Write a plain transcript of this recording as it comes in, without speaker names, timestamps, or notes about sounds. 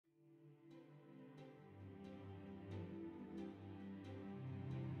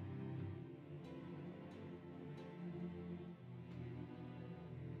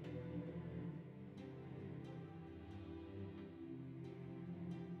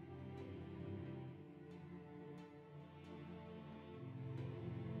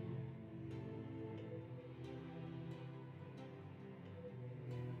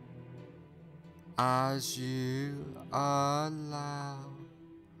as you allow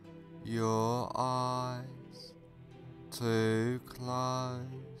your eyes to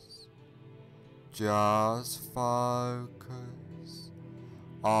close, just focus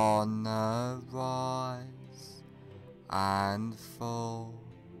on the rise and fall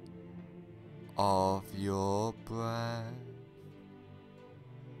of your breath,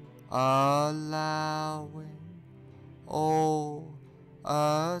 allowing all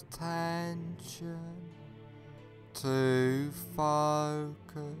attention to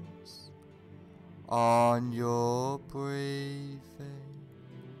focus on your breathing,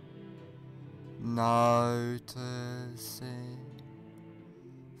 noticing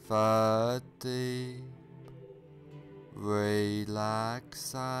the deep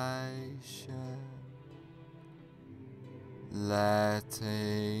relaxation,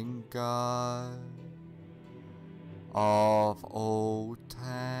 letting go of all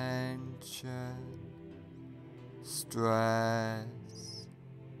tension, stress,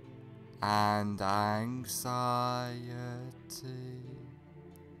 and anxiety,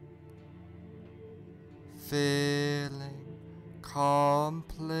 feeling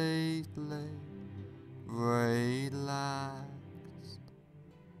completely relaxed.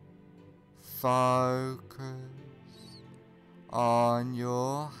 Focus on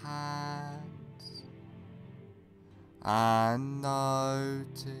your hands and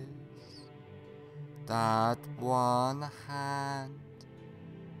notice that one hand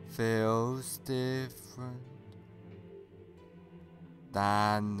feels different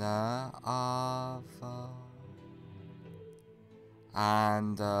than the other,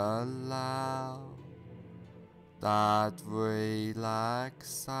 and allow that relaxation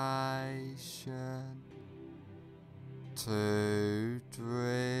to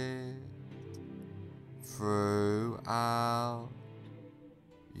drift throughout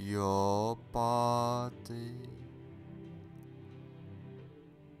your body,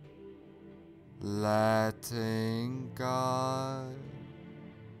 letting go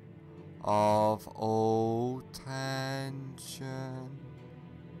of all tension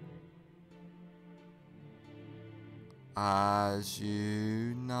as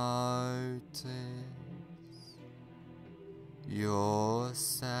you notice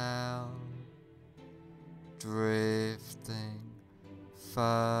yourself drifting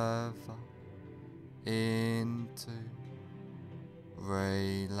further into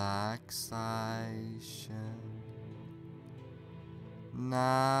relaxation.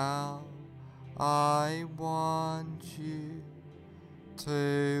 Now I want you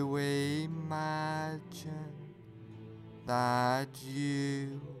to imagine that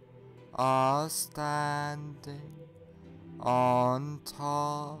you are standing on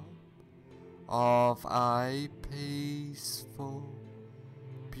top of a peaceful,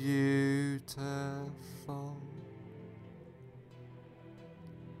 beautiful,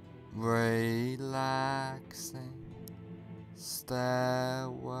 relaxing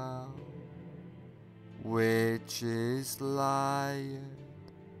stairwell, which is layered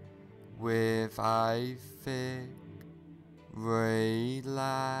with a thick,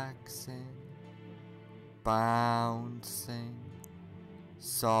 relaxing, bouncing,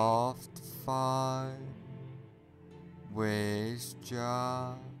 soft foam, which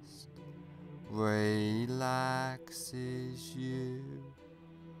just relaxes you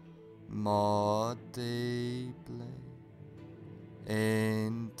more deeply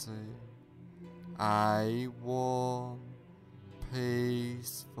into a warm,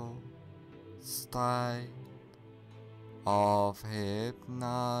 peaceful state of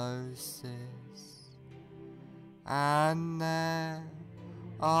hypnosis. And there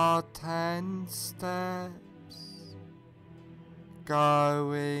are 10 steps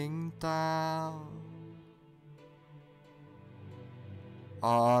going down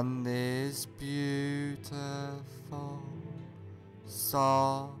on this beautiful,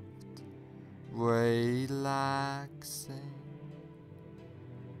 soft, relaxing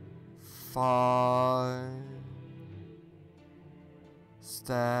foam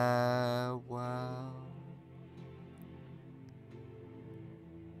stairwell.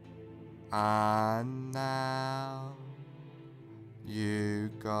 And now you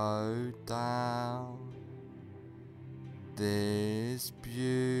go down this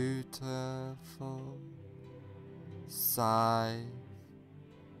beautiful, safe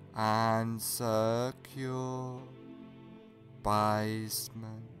and secure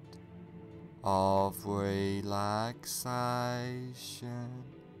basement of relaxation,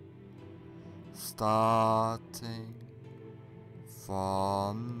 starting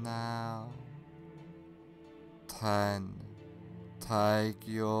from now. 10. Take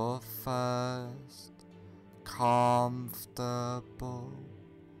your first comfortable.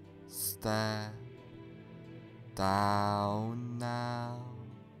 Step down now,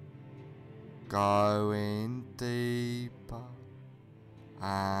 going deeper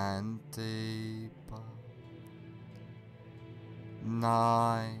and deeper.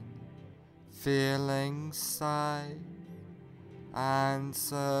 9. Feeling safe and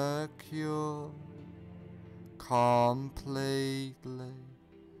secure, completely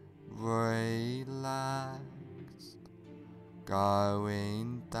relaxed,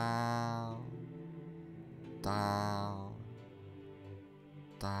 going down, down,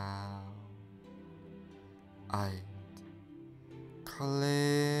 down. 8.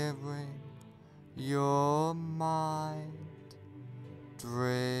 Clearing your mind,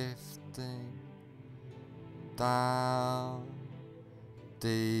 drifting down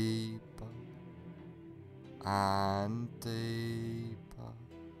deeper and deeper.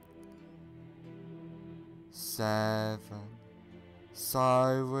 7.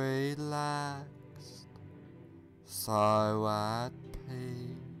 So relaxed, so at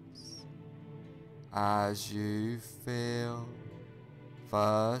peace, as you feel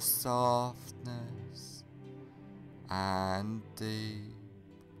the softness and deep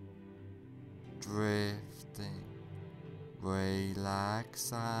drifting relaxation.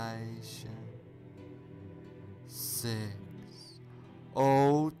 6.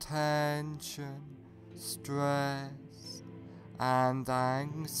 All tension, stress and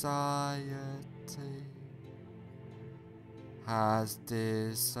anxiety has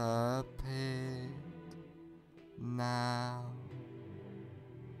disappeared now,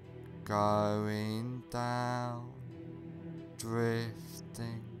 going down,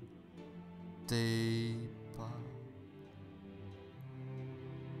 drifting deeper.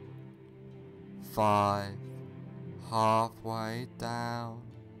 5. Halfway down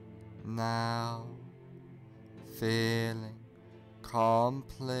now, feeling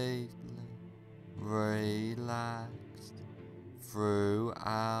completely relaxed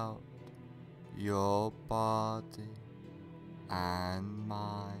throughout your body and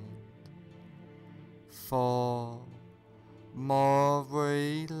mind. 4. More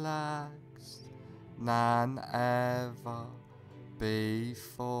relaxed than ever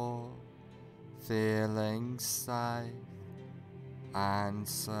before, feeling safe and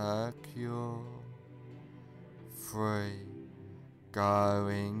secure. 3.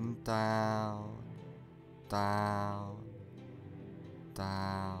 Going down, down,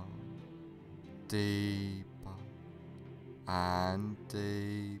 down, deeper and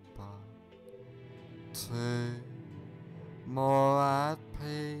deeper. 2. More at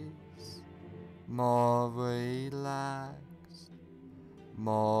peace, more relaxed,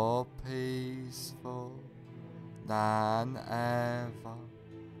 more peaceful than ever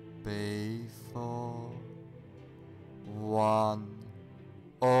before. 1.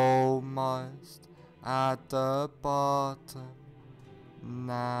 Almost at the bottom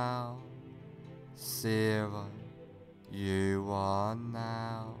now. 0. You are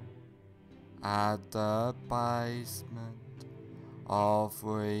now at the basement of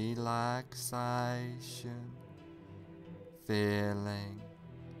relaxation, feeling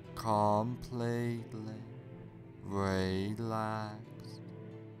completely relaxed.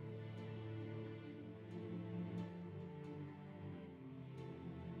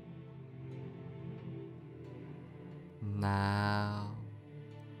 Now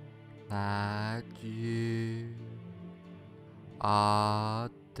that you are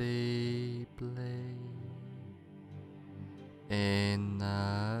deeply in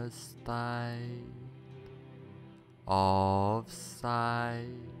a state of safe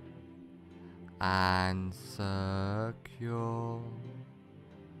and secure,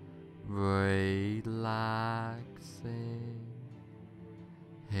 relaxing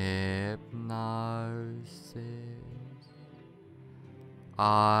hypnosis,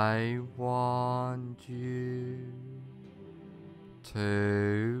 I want you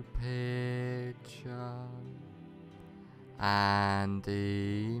to picture and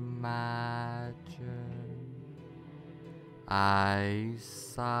imagine a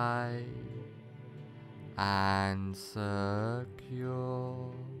safe and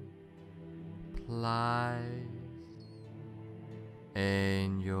secure place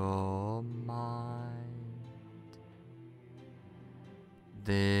in your mind.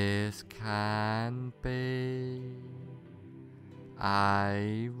 This can be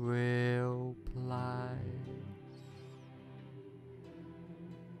a real place,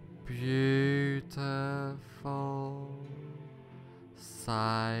 beautiful,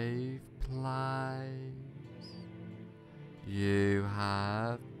 safe place you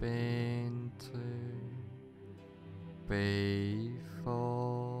have been to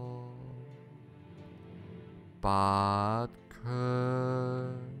before, but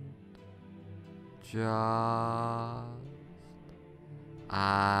could just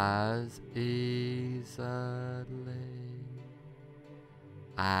as easily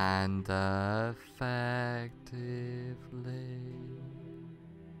and effectively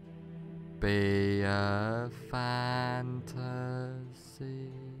be a fantasy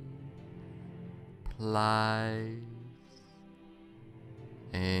place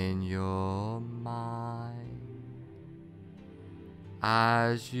in your mind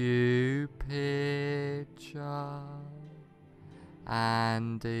as you picture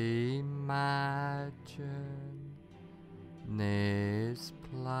and imagine this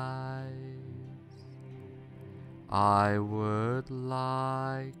place. I would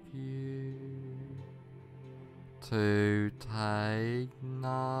like you to take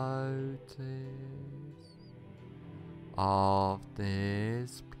notice of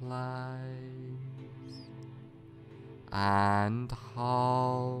this place and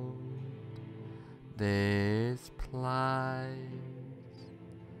hold this place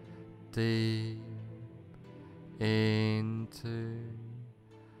deep into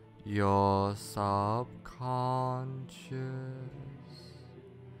your subconscious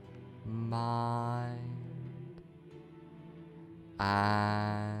mind,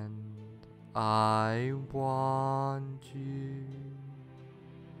 and I want you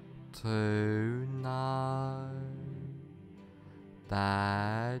to know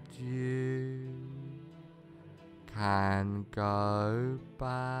that you can go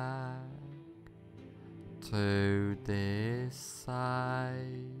back to this safe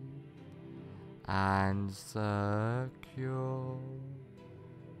and secure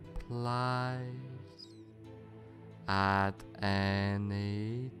place at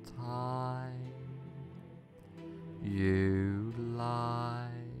any time you like,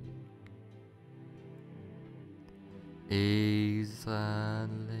 easily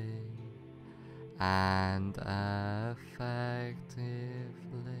and effectively.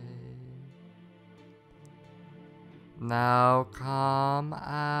 Now come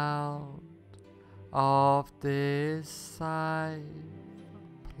out of this safe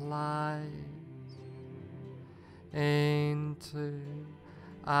place into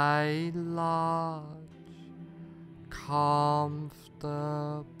a large, comfortable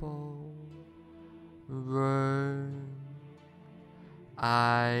room,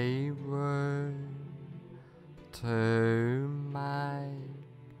 a room to make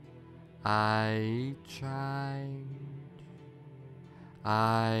a change,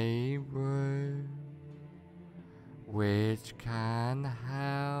 a room which can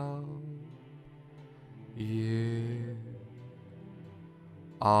help you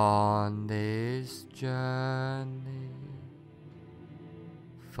on this journey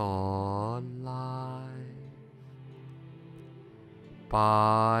for life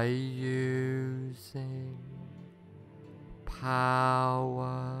by using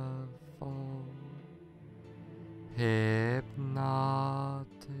powerful hypnotic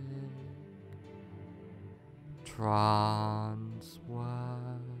trance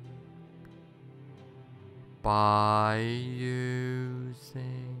work, by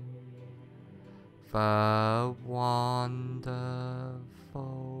using the wonderful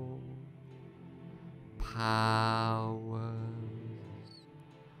powers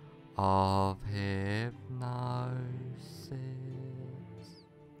of hypnosis.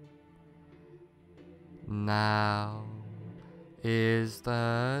 Now is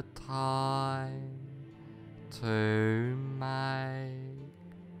the time to make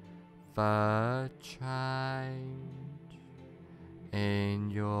the change in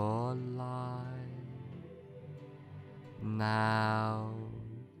your life. Now's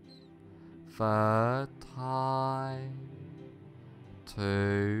the time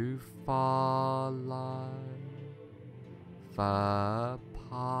to follow the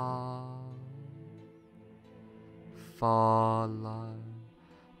path, follow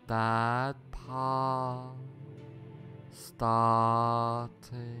that path,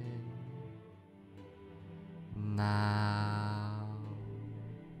 starting now.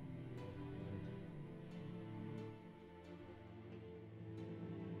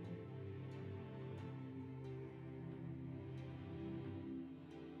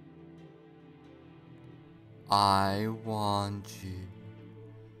 I want you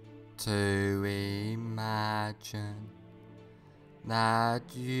to imagine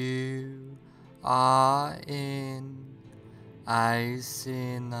that you are in a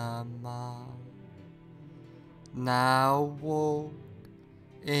cinema. Now walk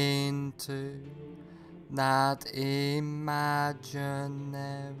into that imaginary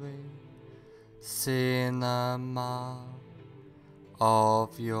cinema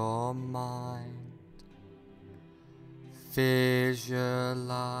of your mind. Visualize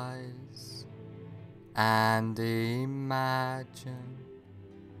and imagine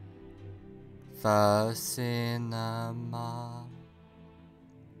the cinema.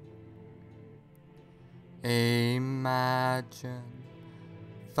 Imagine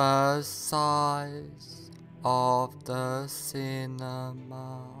the size of the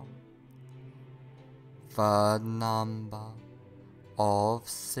cinema, the number of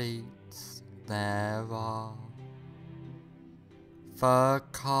seats there are, the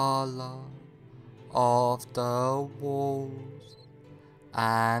color of the walls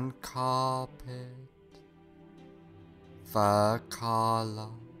and carpet, the color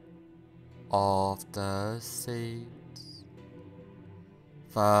of the seats,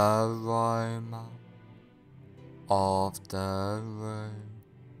 the aroma of the room,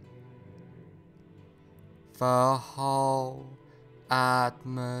 the whole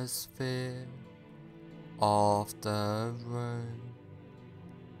atmosphere of the room.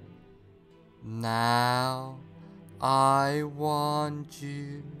 Now I want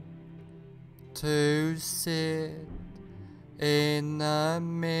you to sit in the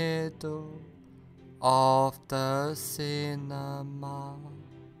middle of the cinema,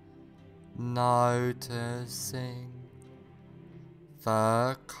 noticing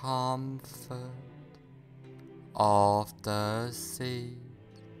the comfort of the seat.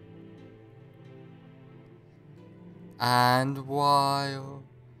 And while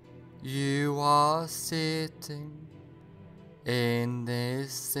you are sitting in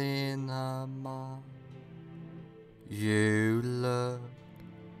this cinema, you look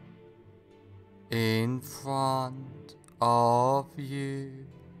in front of you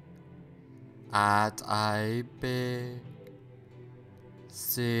at a big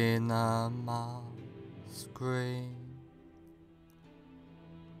cinema screen,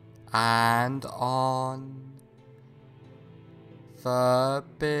 and on the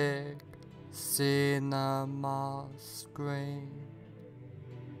big cinema screen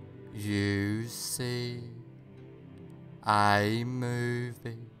you see a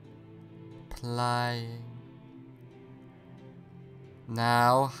movie playing.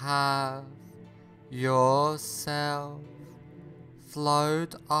 Now have yourself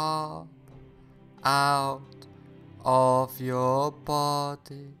float up out of your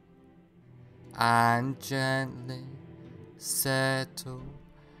body and gently settle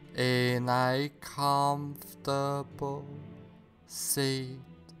in a comfortable seat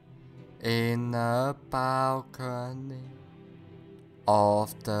in the balcony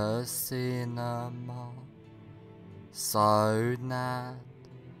of the cinema, so that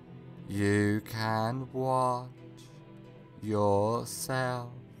you can watch yourself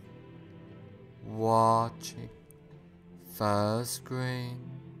watching the screen.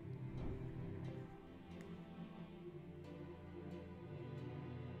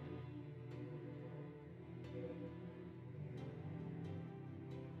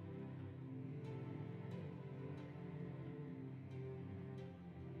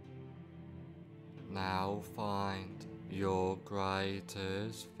 Now find your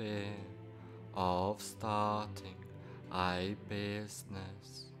greatest fear of starting a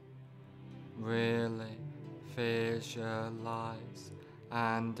business. Really visualize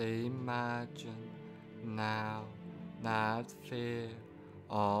and imagine now that fear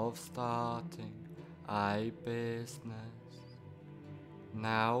of starting a business.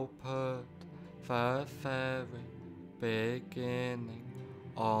 Now put the very beginning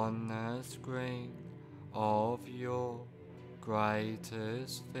on the screen of your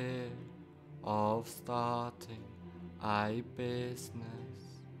greatest fear of starting a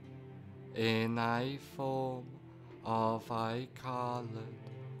business in a form of a colored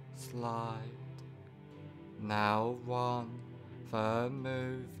slide. Now run the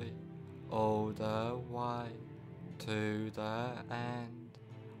movie all the way to the end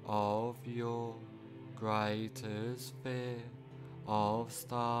of your greatest fear of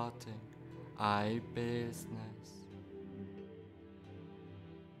starting a business.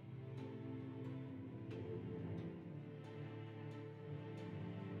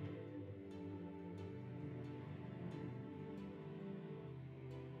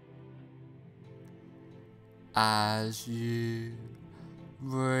 As you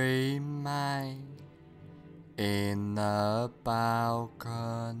remain in the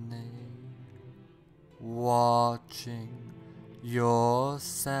balcony, watching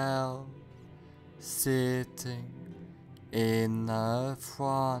yourself sitting in the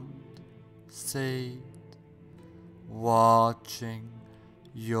front seat watching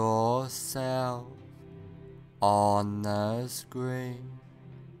yourself on the screen.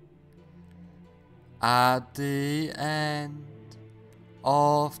 At the end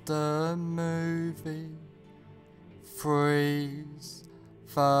of the movie, freeze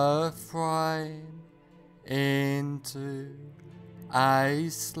the frame into a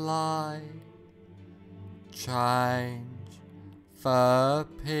slide. Change the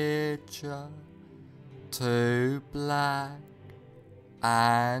picture to black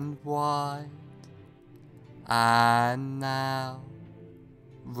and white, and now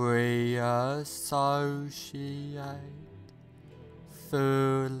reassociate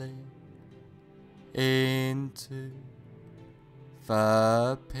fully into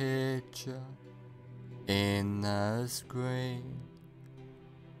the picture in the screen.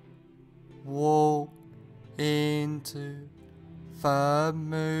 Walk into the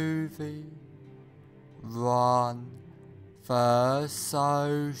movie, run the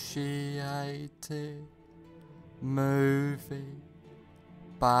associated movie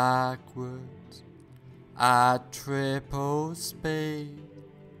backwards at triple speed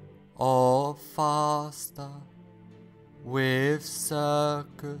or faster with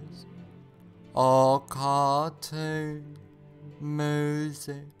circus or cartoon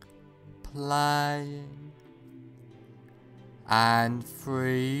music playing, and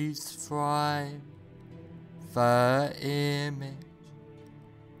freeze frame the image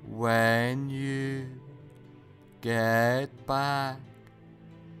when you get back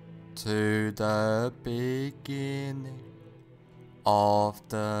to the beginning of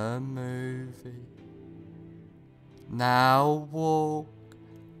the movie. Now walk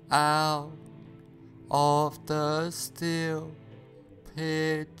out of the still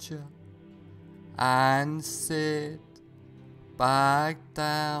picture and sit back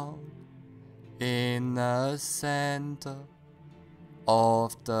down in the center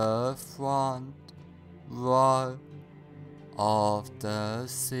of the front row of the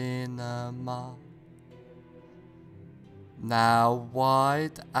cinema. Now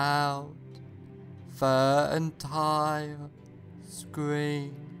white out the entire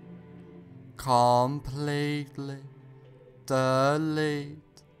screen, completely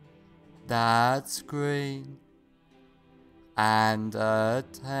delete that screen and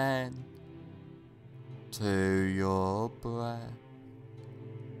attend to your breath.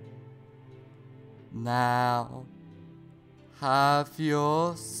 Now have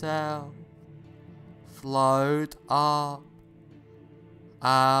yourself float up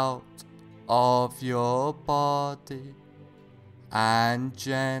out of your body and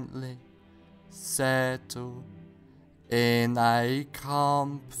gently settle in a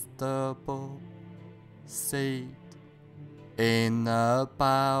comfortable seat in the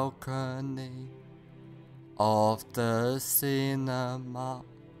balcony of the cinema,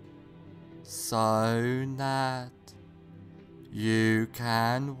 so that you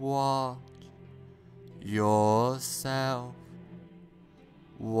can watch yourself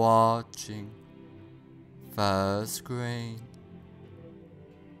watching the screen.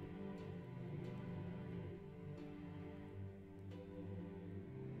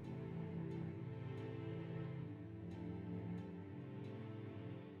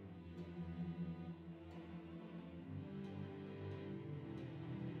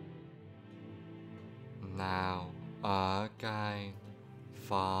 Now again,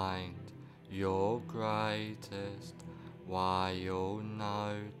 find your greatest while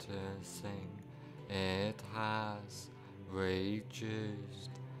noticing it has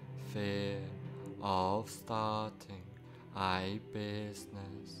reduced fear of starting a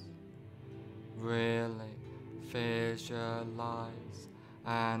business. Really visualize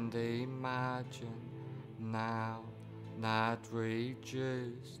and imagine now that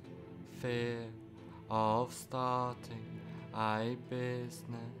reduced fear of starting a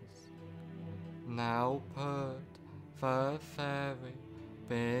business. Now put the very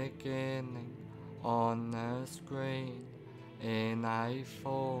beginning on the screen in a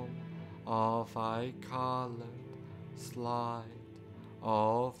form of a colored slide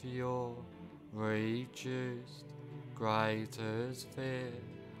of your reduced greatest fear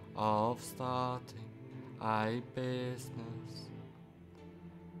of starting a business.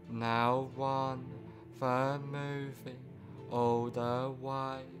 Now run the movie all the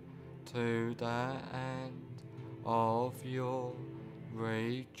way to the end of your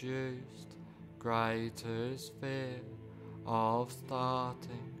reduced greatest fear of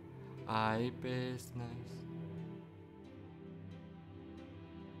starting a business.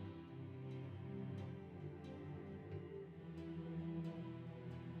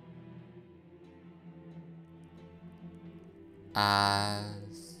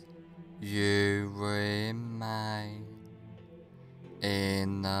 as you remain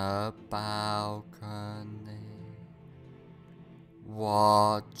in the balcony,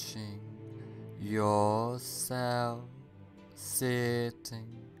 watching yourself sitting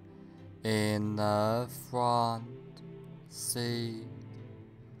in the front seat,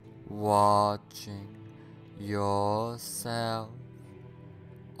 watching yourself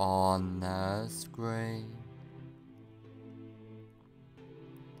on the screen.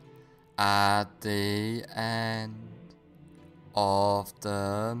 At the end of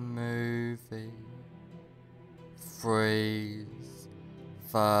the movie, freeze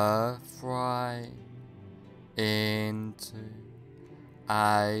the frame into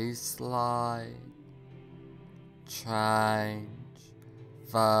a slide, change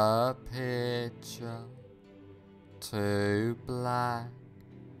the picture to black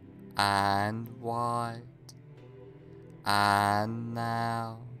and white, and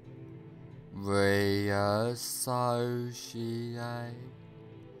now reassociate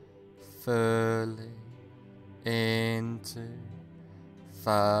fully into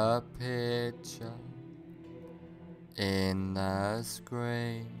the picture in the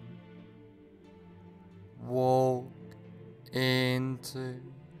screen. Walk into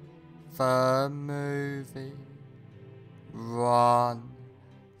the movie, run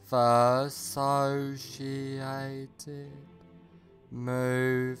the associated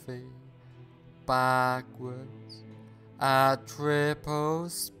movie backwards at triple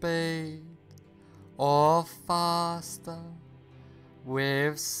speed or faster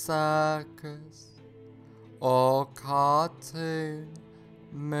with circus or cartoon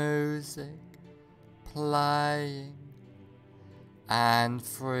music playing, and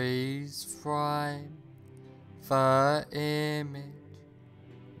freeze frame the image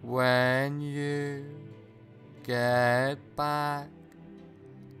when you get back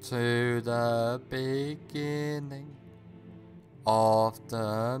to the beginning of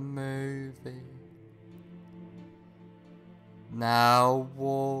the movie. Now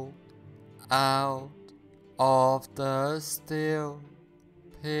walk out of the still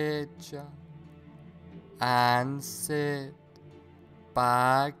picture and sit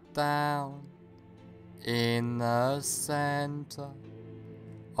back down in the center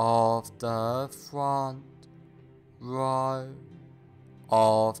of the front row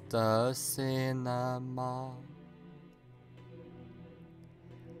of the cinema.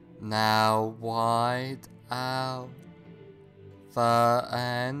 Now wide out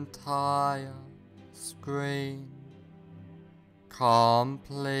the entire screen,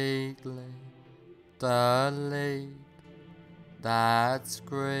 completely delete that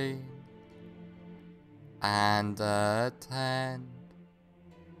screen and attend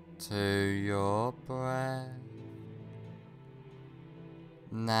to your breath.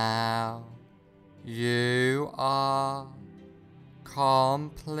 Now you are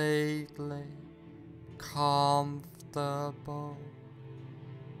completely comfortable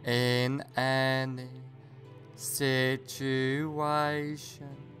in any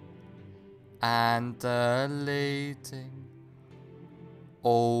situation and deleting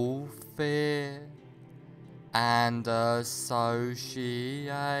all fear and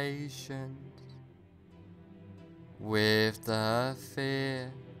associations with the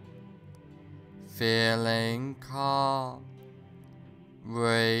fear, feeling calm,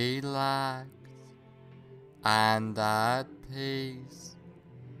 relaxed, and at peace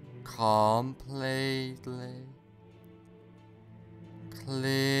completely,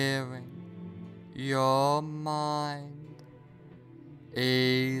 clearing your mind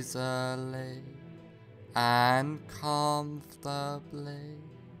easily and comfortably.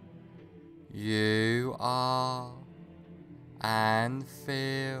 You are and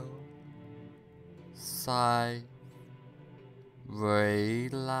feel safe,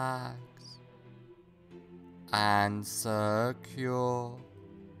 relaxed, and secure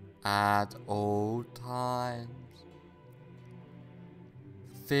at all times.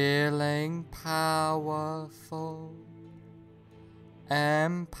 Feeling powerful,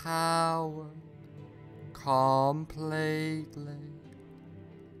 empowered completely,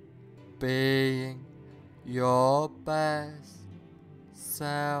 being your best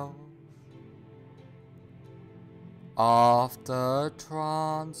self. After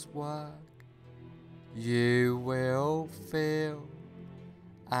trance work, you will feel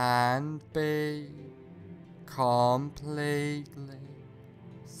and be completely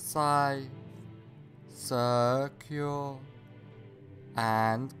safe, secure,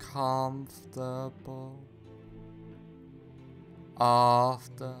 and comfortable.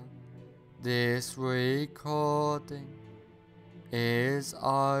 After this recording, is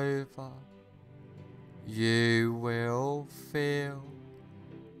over, you will feel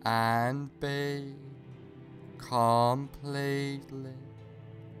and be completely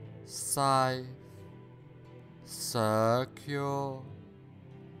safe, secure,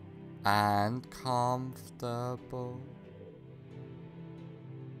 and comfortable.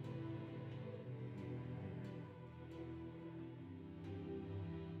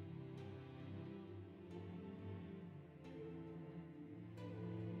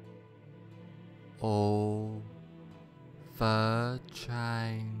 All the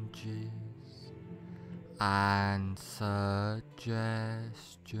changes and suggestions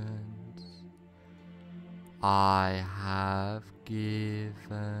I have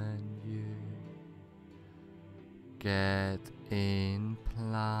given you get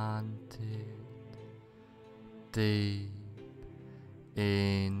implanted deep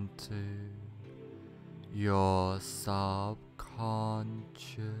into your subconscious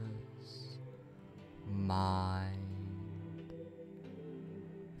mind.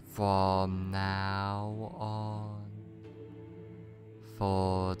 From now on,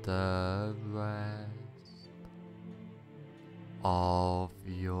 for the rest of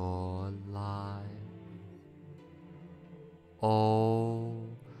your life, all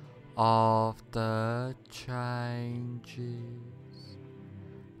of the changes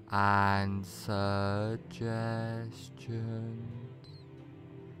and suggestions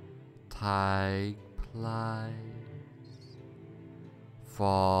take place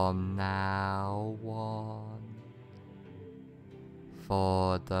from now on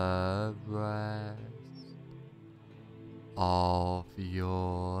for the rest of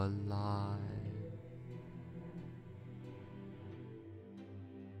your life.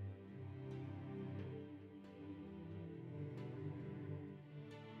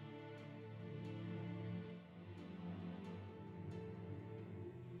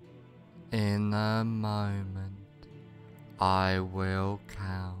 In a moment, I will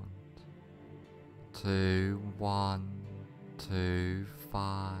count to 1 to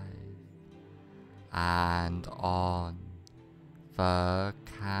 5, and on the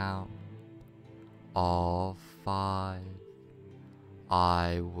count of 5,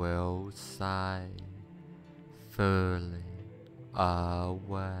 I will say, fully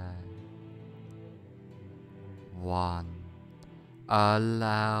aware. 1.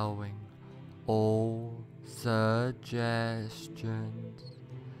 Allowing all suggestions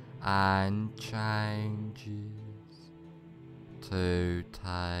and changes to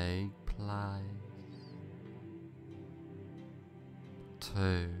take place.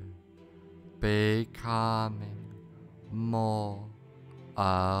 2. Becoming more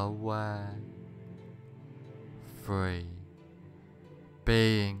aware. 3.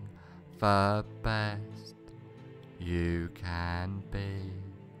 Being the best you can be.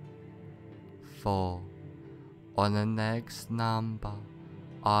 4. On the next number,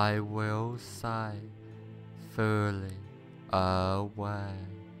 I will say, fully aware.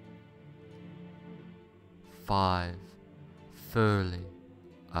 5. Fully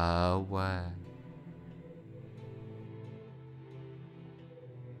aware.